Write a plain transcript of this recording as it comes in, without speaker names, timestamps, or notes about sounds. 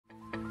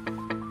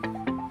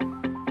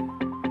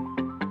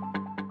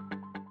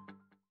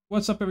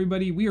What's up,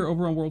 everybody? We are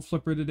over on World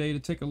Flipper today to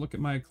take a look at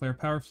my Eclair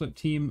power flip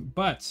team.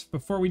 But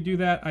before we do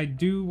that, I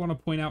do want to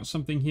point out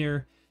something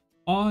here.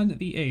 On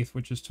the 8th,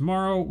 which is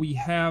tomorrow, we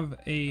have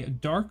a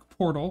dark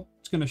portal.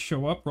 It's going to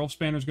show up. Rolf's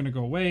banner is going to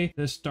go away.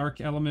 This dark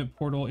element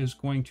portal is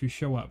going to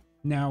show up.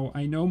 Now,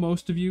 I know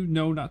most of you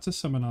know not to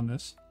summon on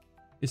this.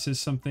 This is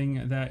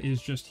something that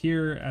is just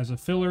here as a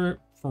filler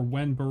for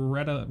when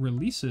Beretta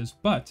releases.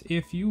 But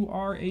if you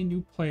are a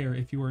new player,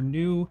 if you are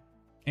new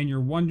and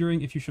you're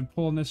wondering if you should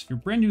pull on this, if you're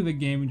brand new to the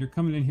game and you're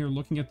coming in here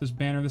looking at this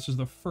banner, this is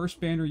the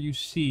first banner you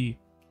see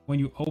when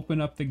you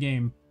open up the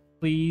game,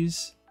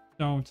 please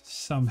don't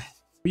summon.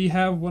 We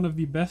have one of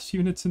the best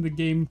units in the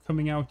game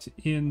coming out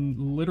in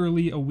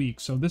literally a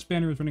week. So this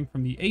banner is running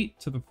from the 8th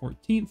to the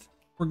 14th.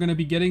 We're going to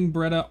be getting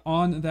Beretta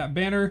on that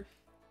banner.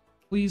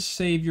 Please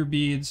save your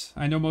beads.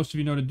 I know most of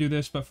you know to do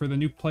this, but for the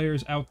new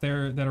players out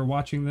there that are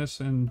watching this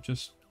and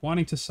just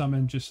wanting to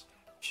summon, just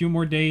a few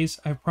more days,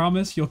 I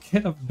promise you'll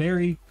get a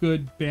very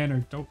good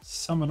banner. Don't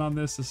summon on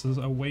this. This is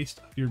a waste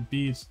of your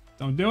beads.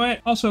 Don't do it.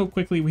 Also,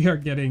 quickly, we are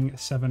getting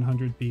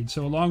 700 beads.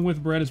 So along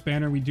with Beretta's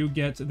banner, we do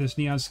get this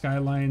Neon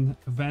Skyline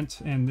event,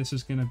 and this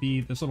is going to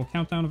be this little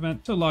countdown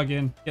event. So log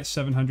in, get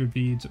 700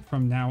 beads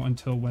from now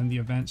until when the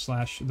event /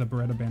 the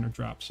Beretta banner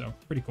drops. So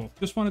pretty cool.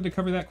 Just wanted to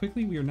cover that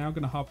quickly. We are now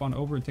going to hop on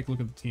over and take a look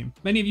at the team.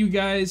 Many of you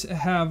guys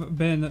have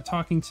been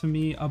talking to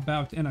me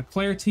about an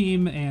Eclair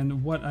team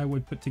and what I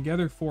would put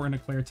together for an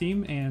Eclair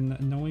team, and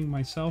knowing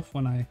myself,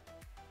 when I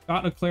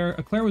got Eclair.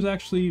 Eclair was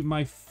actually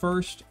my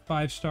first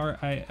 5-star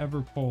I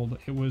ever pulled.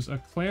 It was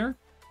Eclair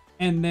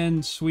and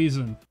then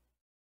Suizan.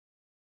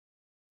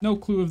 No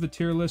clue of the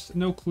tier list,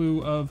 no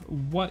clue of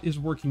what is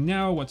working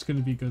now, what's going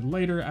to be good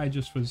later.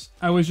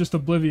 I was just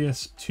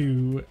oblivious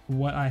to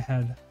what I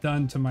had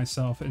done to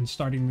myself in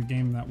starting the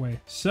game that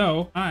way.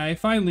 So I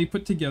finally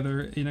put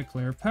together an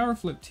Eclair power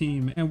flip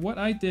team. And what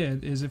I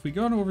did is, if we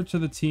go on over to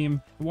the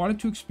team, I wanted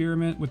to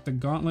experiment with the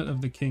Gauntlet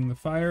of the King, the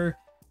fire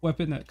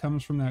weapon that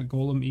comes from that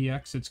Golem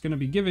EX. It's going to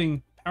be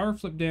giving power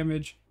flip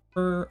damage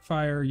per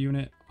fire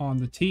unit on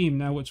the team.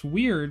 Now, what's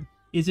weird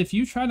is if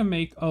you try to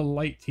make a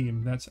light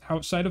team that's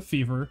outside of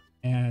fever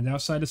and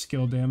outside of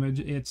skill damage,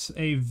 it's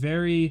a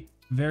very,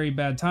 very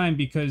bad time,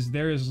 because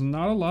there is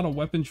not a lot of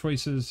weapon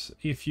choices.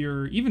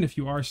 Even if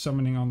you are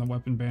summoning on the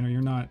weapon banner,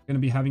 you're not going to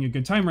be having a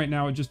good time right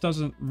now. It just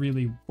doesn't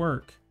really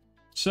work.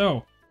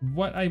 So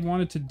what I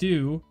wanted to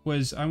do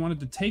was I wanted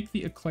to take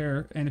the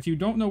Eclair, and if you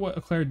don't know what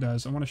Eclair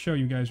does, I want to show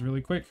you guys really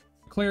quick.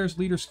 Eclair's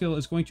leader skill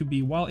is going to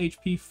be while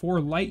HP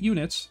for light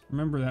units.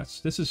 Remember,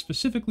 this is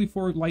specifically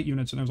for light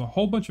units, and there's a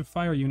whole bunch of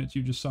fire units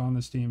you just saw on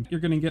this team. You're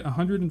going to get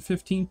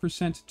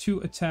 115% to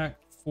attack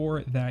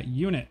for that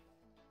unit.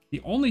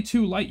 The only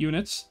two light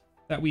units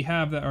that we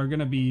have that are going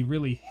to be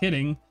really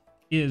hitting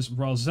is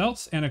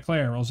Razelt and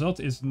Eclair.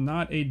 Razelt is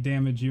not a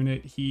damage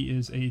unit. He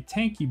is a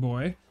tanky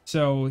boy.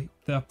 So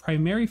the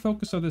primary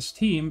focus of this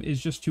team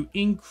is just to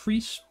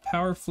increase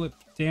power flip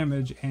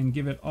damage and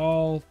give it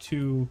all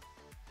to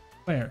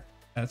Eclair.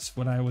 That's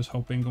what I was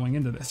hoping going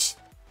into this.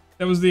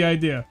 That was the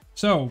idea.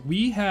 So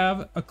we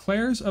have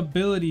Eclair's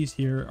abilities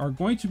here are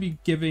going to be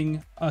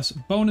giving us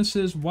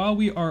bonuses while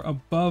we are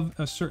above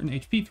a certain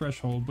HP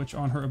threshold, which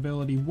on her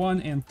ability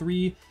 1 and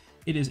 3,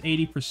 it is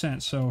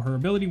 80%. So her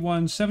ability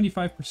 1,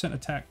 75%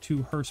 attack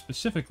to her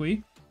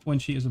specifically when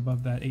she is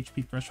above that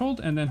HP threshold.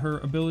 And then her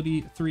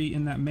ability 3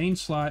 in that main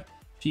slot,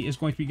 she is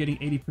going to be getting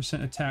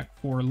 80% attack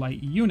for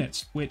light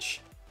units, which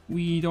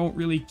we don't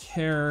really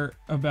care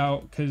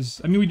about,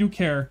 because, I mean, we do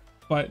care,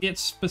 but it's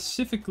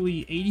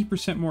specifically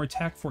 80% more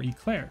attack for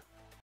Eclair.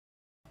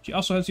 She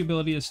also has the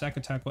ability to stack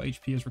attack while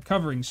HP is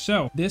recovering.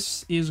 So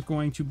this is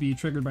going to be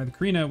triggered by the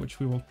Corrina, which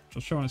we'll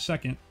show in a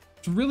second.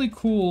 What's really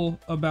cool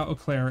about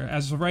Eclair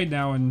as of right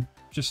now, and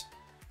just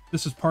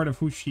this is part of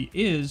who she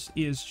is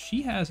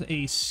she has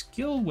a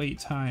skill wait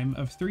time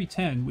of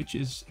 310, which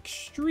is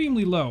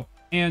extremely low.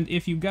 And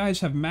if you guys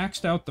have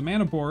maxed out the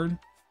mana board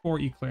for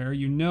Eclair,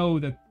 you know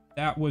that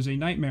that was a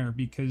nightmare,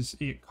 because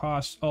it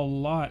costs a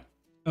lot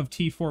of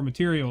T4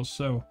 materials.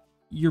 So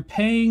you're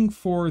paying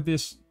for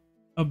this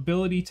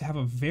ability to have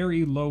a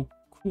very low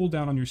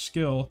cooldown on your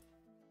skill,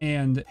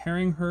 and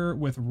pairing her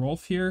with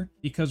Rolf here,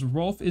 because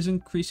Rolf is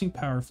increasing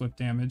power flip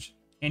damage,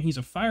 and he's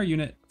a fire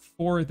unit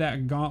for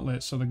that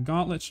gauntlet. So the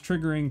gauntlet's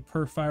triggering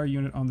per fire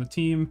unit on the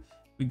team.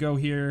 We go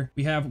here,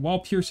 we have while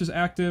Pierce is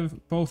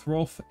active, both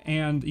Rolf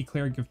and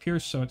Eclair give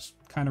Pierce, so it's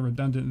kind of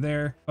redundant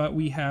there. But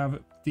we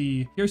have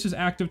the Pierce is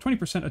active,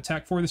 20%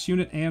 attack for this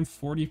unit and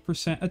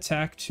 40%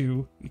 attack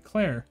to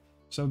Eclair.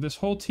 So this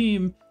whole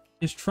team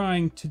is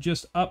trying to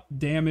just up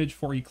damage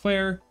for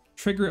Eclair,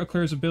 trigger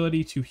Eclair's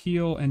ability to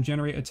heal and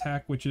generate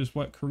attack, which is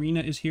what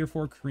Corrina is here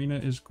for.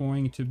 Corrina is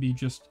going to be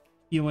just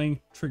healing,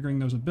 triggering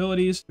those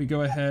abilities. We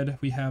go ahead,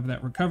 we have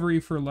that recovery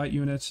for light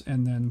units,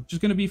 and then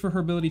just going to be for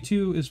her ability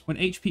 2 is when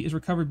HP is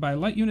recovered by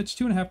light units,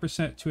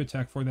 2.5% to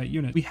attack for that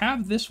unit. We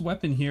have this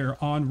weapon here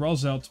on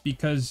Razelt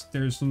because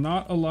there's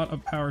not a lot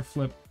of power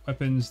flip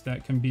weapons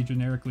that can be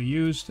generically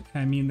used.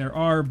 I mean, there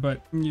are,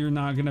 but you're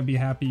not going to be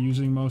happy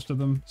using most of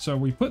them. So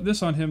we put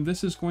this on him.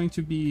 This is going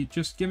to be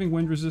just giving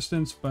wind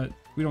resistance, but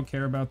we don't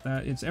care about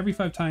that. It's every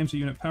 5 times a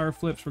unit power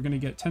flips, we're going to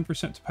get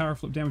 10% to power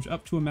flip damage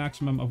up to a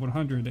maximum of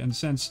 100. And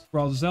since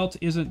Razelt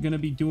isn't going to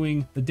be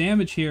doing the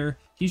damage here,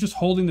 he's just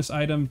holding this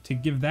item to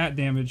give that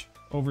damage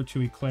over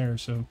to Eclair.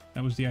 So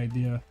that was the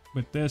idea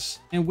with this.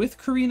 And with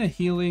Corrina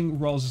healing,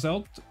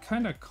 Razelt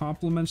kind of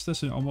complements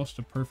this in almost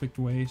a perfect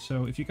way.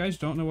 So if you guys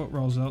don't know what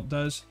Razelt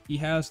does, he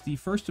has the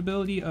first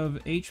ability of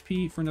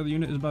HP for another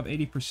unit is above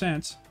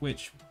 80%,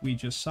 which we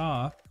just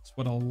saw. It's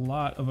what a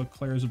lot of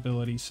Eclair's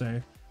abilities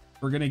say.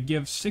 We're going to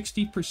give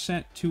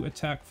 60% to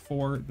attack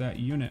for that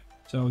unit.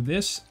 So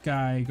this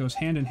guy goes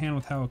hand in hand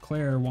with how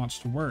Eclair wants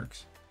to work.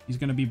 He's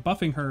going to be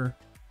buffing her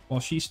while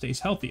she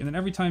stays healthy. And then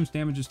every time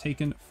damage is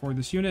taken for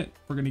this unit,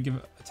 we're going to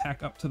give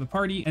attack up to the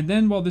party. And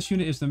then while this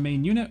unit is the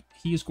main unit,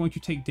 he is going to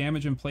take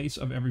damage in place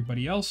of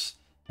everybody else.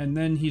 And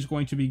then he's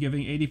going to be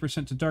giving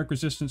 80% to dark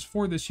resistance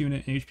for this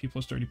unit and HP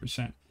plus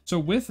 30%. So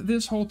with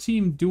this whole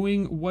team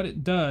doing what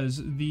it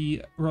does,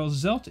 the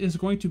Razelt is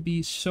going to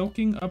be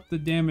soaking up the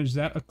damage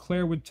that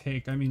Eclair would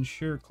take. I mean,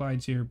 sure,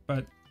 Clyde's here,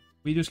 but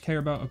we just care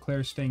about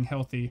Eclair staying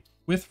healthy.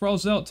 With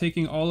Razelt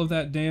taking all of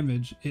that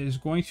damage, it is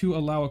going to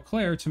allow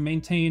Eclair to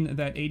maintain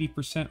that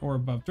 80% or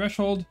above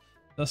threshold,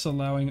 thus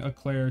allowing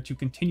Eclair to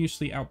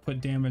continuously output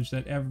damage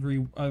that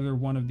every other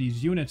one of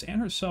these units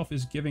and herself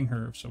is giving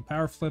her. So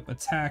power flip,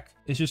 attack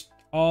is just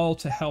all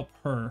to help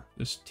her.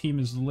 This team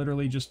is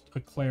literally just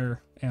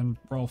Eclair and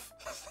Rolf.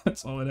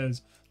 That's all it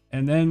is.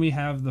 And then we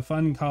have the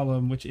fun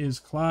column, which is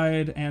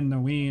Clyde and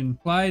Noenne.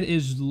 Clyde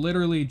is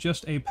literally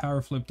just a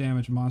power flip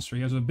damage monster.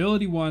 He has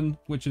ability 1,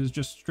 which is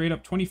just straight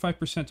up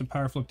 25% to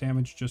power flip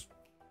damage. Just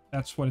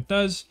that's what it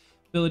does.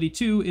 Ability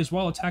 2 is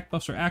while attack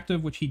buffs are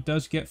active, which he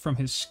does get from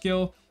his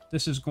skill.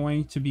 This is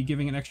going to be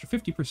giving an extra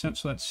 50%,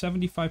 so that's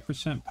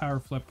 75% power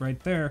flip right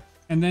there.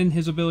 And then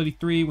his ability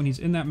 3, when he's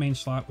in that main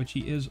slot, which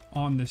he is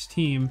on this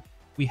team,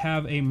 we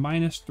have a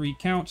 -3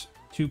 count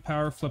to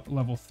power flip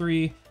level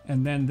 3,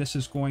 and then this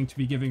is going to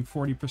be giving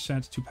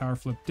 40% to power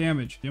flip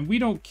damage. And we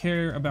don't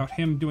care about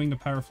him doing the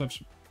power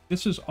flips.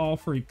 This is all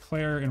for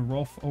Eclair and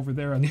Rolf over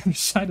there on the other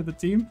side of the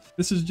team.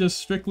 This is just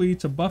strictly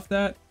to buff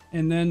that.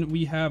 And then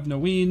we have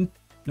Noenne.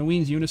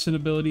 Noenne's unison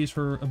abilities,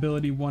 her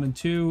ability 1 and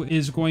 2,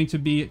 is going to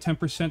be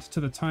 10%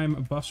 to the time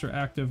buffs are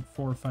active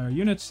for fire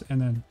units,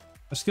 and then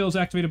a skill is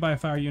activated by a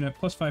fire unit,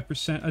 plus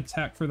 5%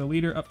 attack for the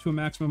leader, up to a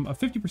maximum of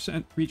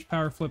 50% reach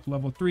power flip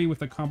level 3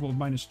 with a combo of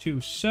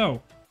 -2.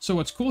 So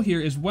what's cool here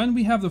is when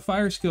we have the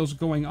fire skills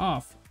going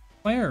off,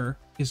 Claire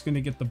is going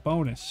to get the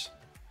bonus.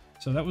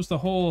 So that was the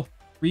whole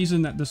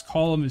reason that this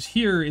column is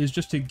here, is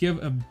just to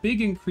give a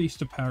big increase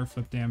to power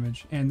flip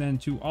damage, and then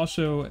to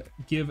also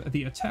give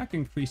the attack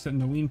increase that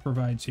Noenne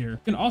provides here. You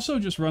can also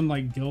just run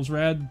like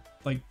Gilsrad.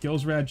 Like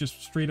Gilsrad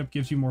just straight up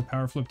gives you more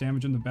power flip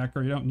damage in the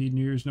background. You don't need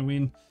Years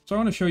Noenne. So I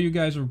want to show you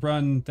guys a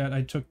run that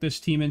I took this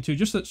team into.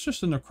 It's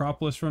just a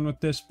Necropolis run with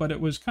this, but it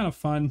was kind of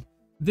fun.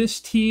 This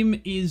team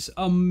is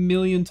a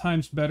million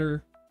times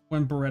better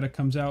when Beretta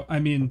comes out. I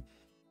mean,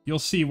 you'll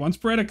see once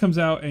Beretta comes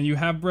out and you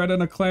have Beretta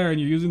and Eclair and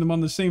you're using them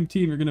on the same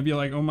team, you're going to be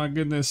like, oh my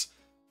goodness.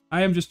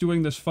 I am just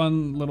doing this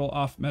fun little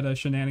off-meta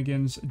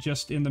shenanigans.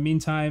 Just in the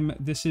meantime,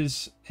 this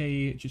is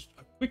just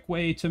a quick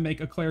way to make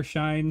Eclair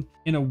shine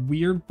in a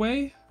weird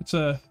way. It's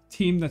a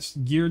team that's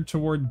geared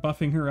toward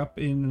buffing her up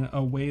in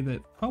a way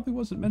that probably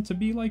wasn't meant to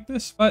be like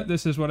this, but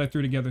this is what I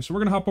threw together. So we're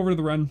going to hop over to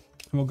the run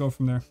and we'll go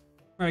from there.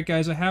 Alright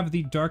guys, I have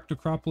the Dark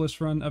Necropolis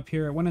run up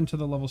here. I went into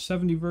the level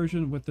 70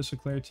 version with this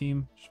Eclair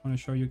team. Just want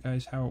to show you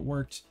guys how it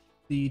worked.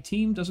 The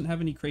team doesn't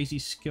have any crazy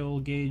skill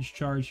gauge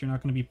charge. You're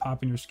not going to be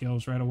popping your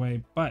skills right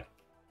away, but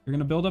you're going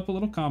to build up a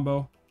little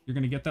combo. You're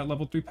going to get that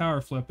level 3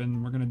 power flip,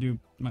 and we're going to do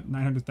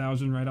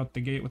 900,000 right out the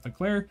gate with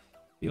Eclair.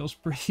 Feels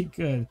pretty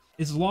good.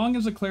 As long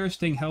as Eclair is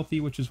staying healthy,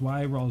 which is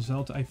why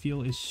Razelt, I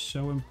feel, is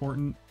so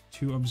important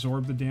to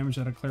absorb the damage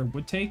that Eclair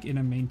would take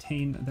and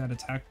maintain that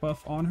attack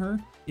buff on her,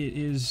 it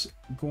is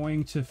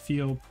going to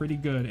feel pretty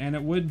good. And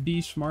it would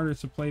be smarter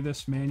to play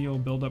this manual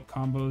build-up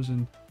combos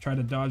and try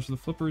to dodge the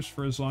flippers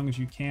for as long as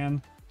you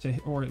can,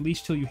 or at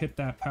least till you hit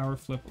that power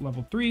flip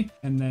level 3,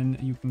 and then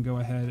you can go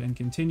ahead and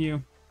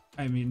continue.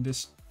 I mean,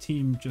 this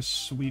team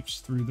just sweeps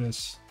through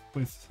this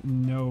with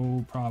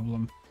no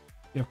problem.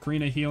 We have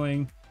Corrina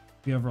healing.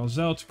 We have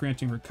Razelt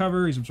granting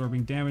recover. He's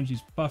absorbing damage.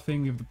 He's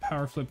buffing. We have the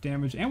power flip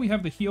damage. And we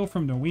have the heal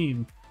from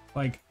Noenne.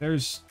 Like,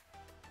 there's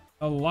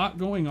a lot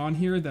going on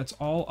here that's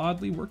all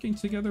oddly working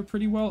together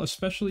pretty well,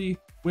 especially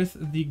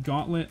with the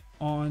gauntlet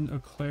on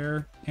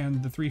Eclair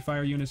and the 3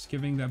 fire units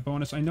giving that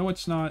bonus. I know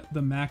it's not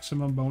the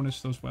maximum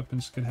bonus those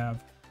weapons could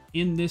have.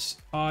 In this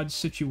odd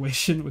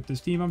situation with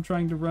this team I'm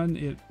trying to run,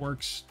 it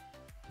works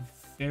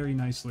very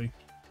nicely.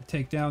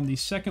 Take down the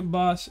second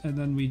boss, and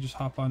then we just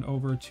hop on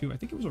over to, I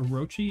think it was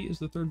Orochi is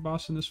the 3rd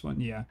boss in this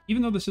one. Yeah,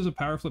 even though this is a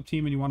power flip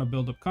team and you want to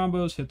build up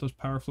combos, hit those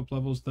power flip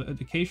levels, the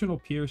occasional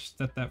pierce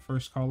that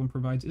first column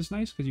provides is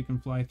nice because you can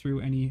fly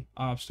through any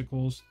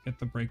obstacles, hit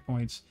the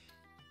breakpoints.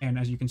 And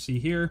as you can see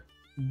here,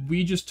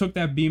 we just took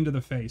that beam to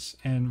the face,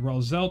 and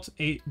Razelt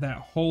ate that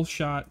whole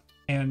shot,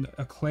 and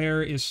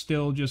Eclair is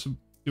still just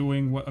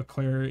doing what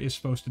Eclair is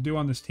supposed to do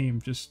on this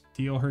team. Just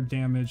deal her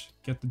damage,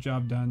 get the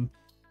job done.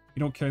 You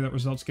don't care that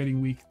Razelt's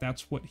getting weak.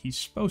 That's what he's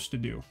supposed to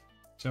do.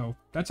 So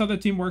that's how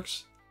that team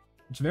works.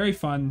 It's very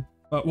fun.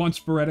 But once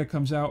Beretta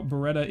comes out,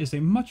 Beretta is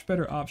a much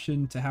better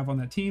option to have on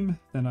that team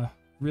than a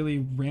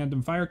really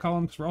random fire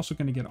column, because we're also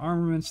going to get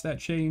armaments that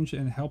change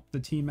and help the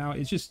team out.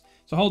 It's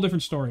a whole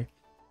different story.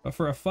 But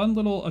for a fun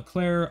little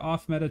Eclair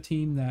off-meta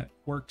team that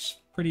works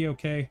pretty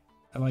okay,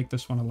 I like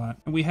this one a lot.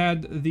 And we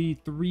had the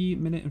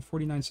 3-minute and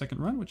 49-second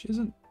run, which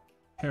isn't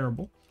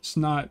terrible. It's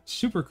not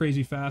super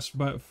crazy fast,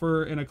 but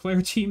for an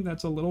Eclair team,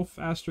 that's a little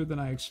faster than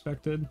I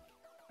expected.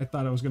 I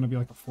thought it was going to be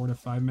like a 4 to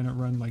 5 minute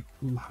run, like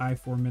high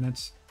 4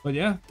 minutes. But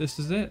yeah, this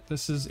is it.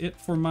 This is it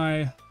for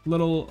my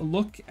little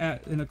look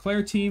at an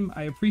Eclair team.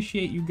 I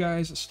appreciate you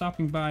guys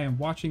stopping by and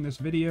watching this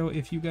video.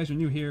 If you guys are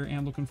new here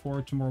and looking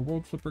forward to more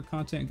World Flipper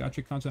content and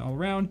Gacha content all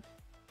around,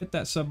 hit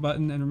that sub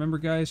button. And remember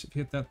guys, if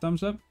you hit that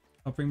thumbs up,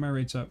 I'll bring my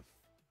rates up.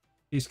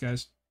 Peace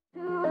guys.